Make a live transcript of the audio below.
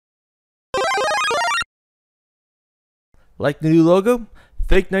Like the new logo?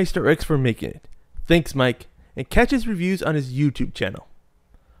 Thank Nice4X for making it. Thanks, Mike, and catch his reviews on his YouTube channel.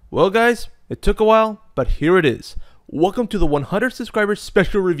 Well guys, it took a while, but here it is. Welcome to the 100 subscribers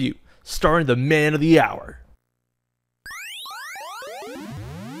special review, starring the man of the hour.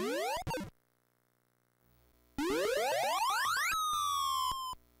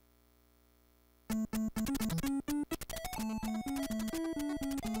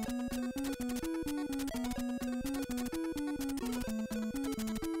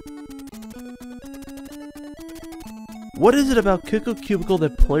 What is it about Kickle Cubicle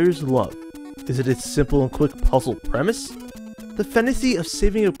that players love? Is it its simple and quick puzzle premise? The fantasy of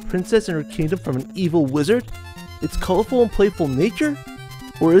saving a princess and her kingdom from an evil wizard? Its colorful and playful nature?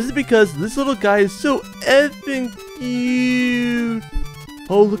 Or is it because this little guy is so effing cute?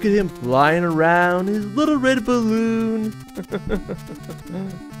 Oh, look at him flying around, his little red balloon.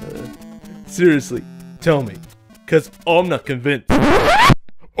 Seriously, tell me, cause I'm not convinced.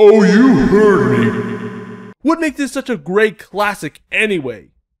 Oh, you heard me. What makes this such a great classic anyway?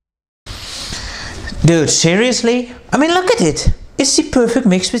 Dude, seriously? I mean, look at it! It's the perfect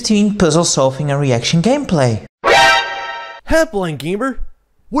mix between puzzle solving and reaction gameplay. Halfblind gamer,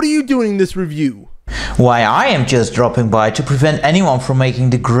 what are you doing in this review? Why, I am just dropping by to prevent anyone from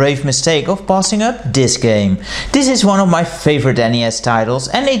making the grave mistake of passing up this game. This is one of my favorite NES titles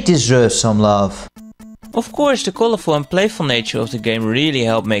and it deserves some love. Of course, the colorful and playful nature of the game really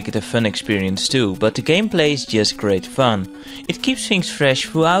helped make it a fun experience too, but the gameplay is just great fun. It keeps things fresh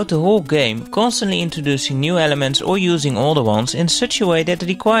throughout the whole game, constantly introducing new elements or using older ones in such a way that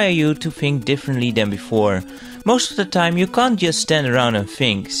require you to think differently than before. Most of the time you can't just stand around and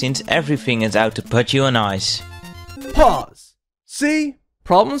think, since everything is out to put you on ice. Pause. See?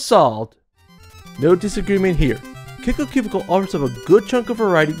 Problem solved. No disagreement here. Kickle Cubicle offers up a good chunk of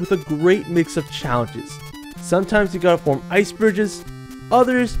variety with a great mix of challenges. Sometimes you gotta form ice bridges,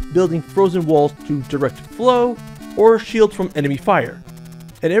 others building frozen walls to direct flow, or shield from enemy fire.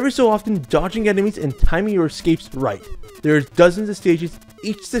 And every so often dodging enemies and timing your escapes right. There are dozens of stages,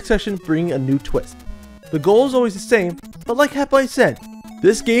 each succession bringing a new twist. The goal is always the same, but like Halfblind said,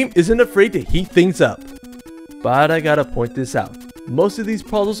 this game isn't afraid to heat things up. But I gotta point this out, most of these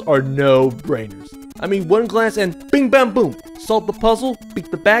puzzles are no-brainers. I mean, one glance and bing bam boom, solve the puzzle,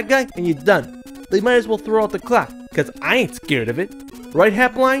 beat the bad guy, and you're done. They might as well throw out the clock, cause I ain't scared of it. Right,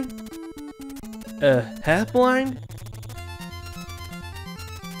 Halfblind? Halfblind?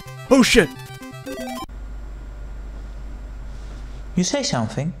 Oh shit! You say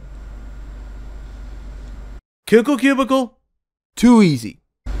something? Kickle Cubicle? Too easy.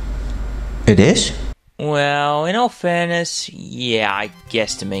 It is? Well, in all fairness, yeah, I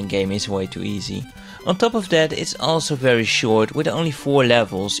guess the main game is way too easy. On top of that, it's also very short with only 4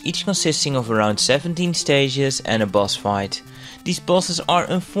 levels, each consisting of around 17 stages and a boss fight. These bosses are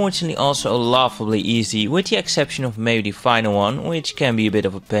unfortunately also laughably easy, with the exception of maybe the final one, which can be a bit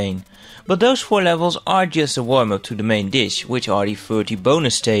of a pain. But those 4 levels are just a warm up to the main dish, which are the 30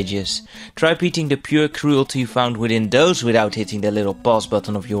 bonus stages. Try beating the pure cruelty found within those without hitting the little pause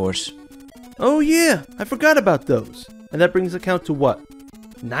button of yours. Oh yeah, I forgot about those. And that brings the count to what?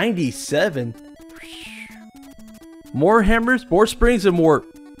 97? More hammers, more springs, and more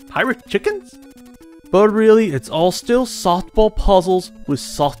pirate chickens? But really, it's all still softball puzzles with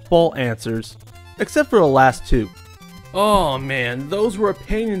softball answers. Except for the last 2. Oh man, those were a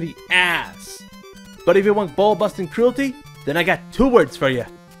pain in the ass. But if you want ball-busting cruelty, then I got 2 words for you.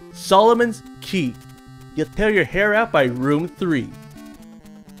 Solomon's Key. You'll tear your hair out by room 3.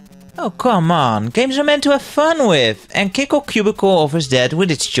 Oh come on, games are meant to have fun with, and Kickle Cubicle offers that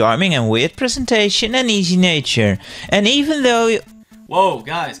with its charming and weird presentation and easy nature. And even though Whoa,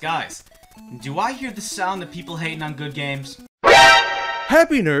 guys. Do I hear the sound of people hating on good games?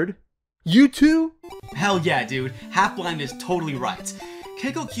 Happy Nerd? You too? Hell yeah, dude. Halfblind is totally right.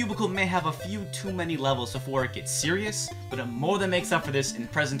 Kickle Cubicle may have a few too many levels before it gets serious, but it more than makes up for this in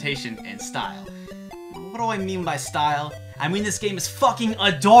presentation and style. What do I mean by style? I mean this game is fucking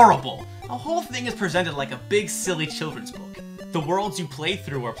adorable! The whole thing is presented like a big silly children's book. The worlds you play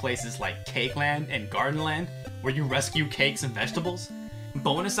through are places like Cakeland and Gardenland, where you rescue cakes and vegetables.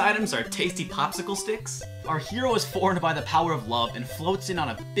 Bonus items are tasty popsicle sticks. Our hero is formed by the power of love and floats in on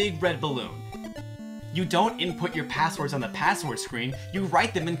a big red balloon. You don't input your passwords on the password screen, you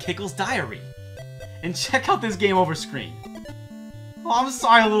write them in Kickle's diary. And check out this game over screen. Oh, I'm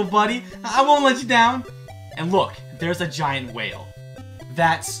sorry, little buddy. I won't let you down. And look, there's a giant whale.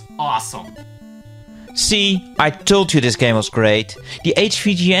 That's awesome. See, I told you this game was great. The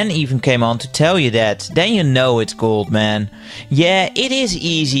HVGN even came on to tell you that. Then you know it's gold, man. Yeah, it is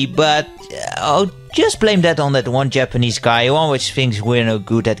easy, but oh, just blame that on that one Japanese guy who always thinks we're no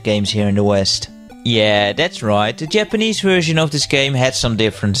good at games here in the West. Yeah, that's right. The Japanese version of this game had some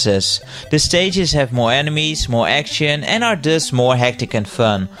differences. The stages have more enemies, more action, and are thus more hectic and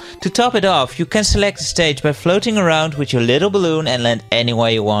fun. To top it off, you can select the stage by floating around with your little balloon and land anywhere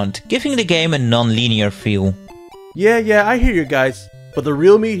you want, giving the game a non-linear feel. Yeah, I hear you guys. But the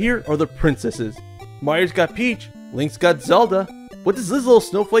real meat here are the princesses. Mario's got Peach, Link's got Zelda. What does this little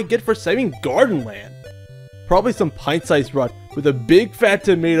snowflake get for saving Gardenland? Probably some pint-sized rod with a big fat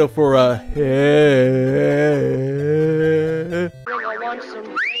tomato for a head.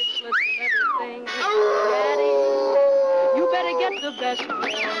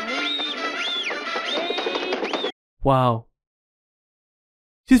 Wow.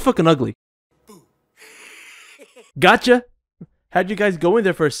 She's fucking ugly. Gotcha! Had you guys go in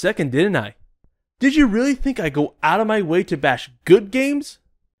there for a second, didn't I? Did you really think I go out of my way to bash good games?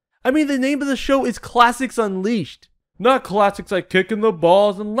 I mean, the name of the show is Classics Unleashed. Not classics like kicking the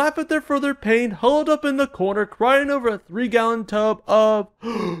balls and laugh at their further pain, huddled up in the corner crying over a 3-gallon tub of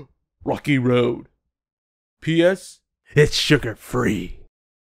Rocky Road. P.S. It's sugar-free.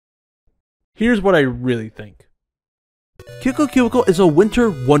 Here's what I really think. Kickle Cubicle is a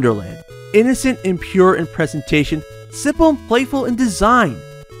winter wonderland. Innocent and pure in presentation, simple and playful in design.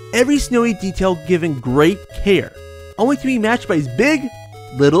 Every snowy detail given great care, only to be matched by his big,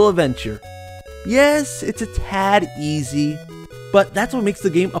 little adventure. Yes, it's a tad easy, but that's what makes the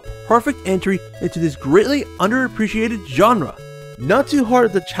game a perfect entry into this greatly underappreciated genre. Not too hard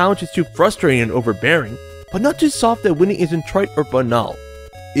if the challenge is too frustrating and overbearing, but not too soft that winning isn't trite or banal.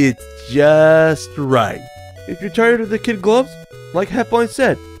 It's just right. If you're tired of the kid gloves, like Halfblind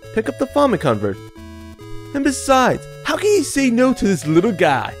said, pick up the Famicom version. And besides, how can you say no to this little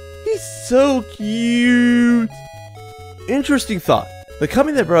guy? He's so cute! Interesting thought. The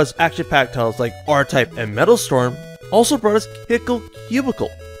company that brought us action-packed titles like R-Type and Metal Storm also brought us Kickle Cubicle.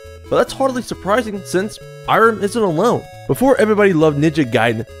 But that's hardly surprising since Irem isn't alone. Before everybody loved Ninja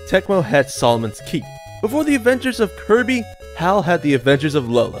Gaiden, Tecmo had Solomon's Keep. Before the adventures of Kirby, Hal had the adventures of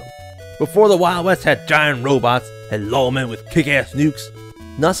Lolo. Before the Wild West had giant robots and lawmen with kick-ass nukes,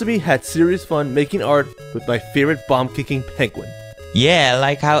 Nasumi had serious fun making art with my favorite bomb-kicking penguin. Yeah,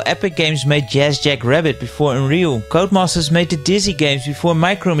 like how Epic Games made Jazz Jack Rabbit before Unreal, Codemasters made the Dizzy games before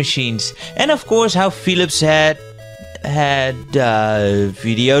Micro Machines, and of course how Philips had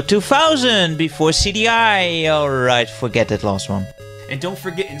Video 2000 before CDI. Alright, forget that last one. And don't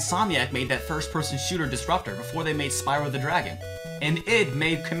forget Insomniac made that first-person shooter Disruptor before they made Spyro the Dragon. And id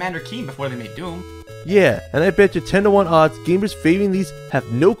made Commander Keen before they made Doom. Yeah, and I bet you 10 to 1 odds gamers favoring these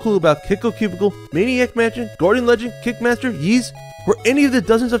have no clue about Kickle Cubicle, Maniac Mansion, Guardian Legend, Kickmaster, Yeez, or any of the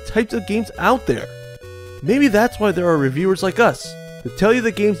dozens of types of games out there. Maybe that's why there are reviewers like us, to tell you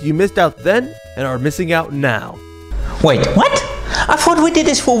the games you missed out then and are missing out now. Wait, what? I thought we did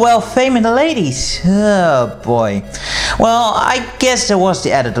this for, well, fame in the ladies. Oh boy. Well, I guess there was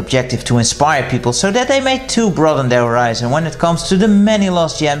the added objective to inspire people so that they may too broaden their horizon when it comes to the many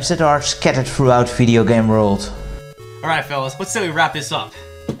lost gems that are scattered throughout video game world. Alright fellas, let's say we wrap this up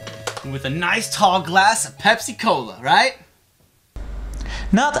with a nice tall glass of Pepsi Cola, right?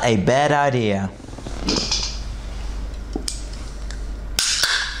 Not a bad idea.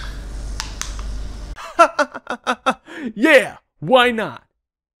 Yeah, why not?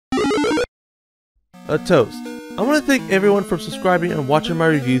 A toast. I want to thank everyone for subscribing and watching my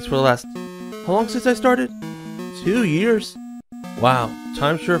reviews for the last... How long since I started? 2 years? Wow,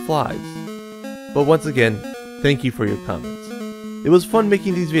 time sure flies. But once again, thank you for your comments. It was fun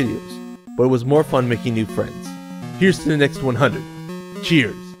making these videos, but it was more fun making new friends. Here's to the next 100.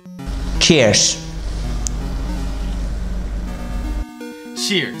 Cheers. Cheers.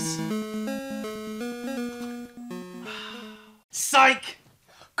 Cheers. Psych!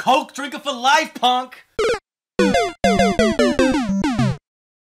 Coke drinking for life, punk!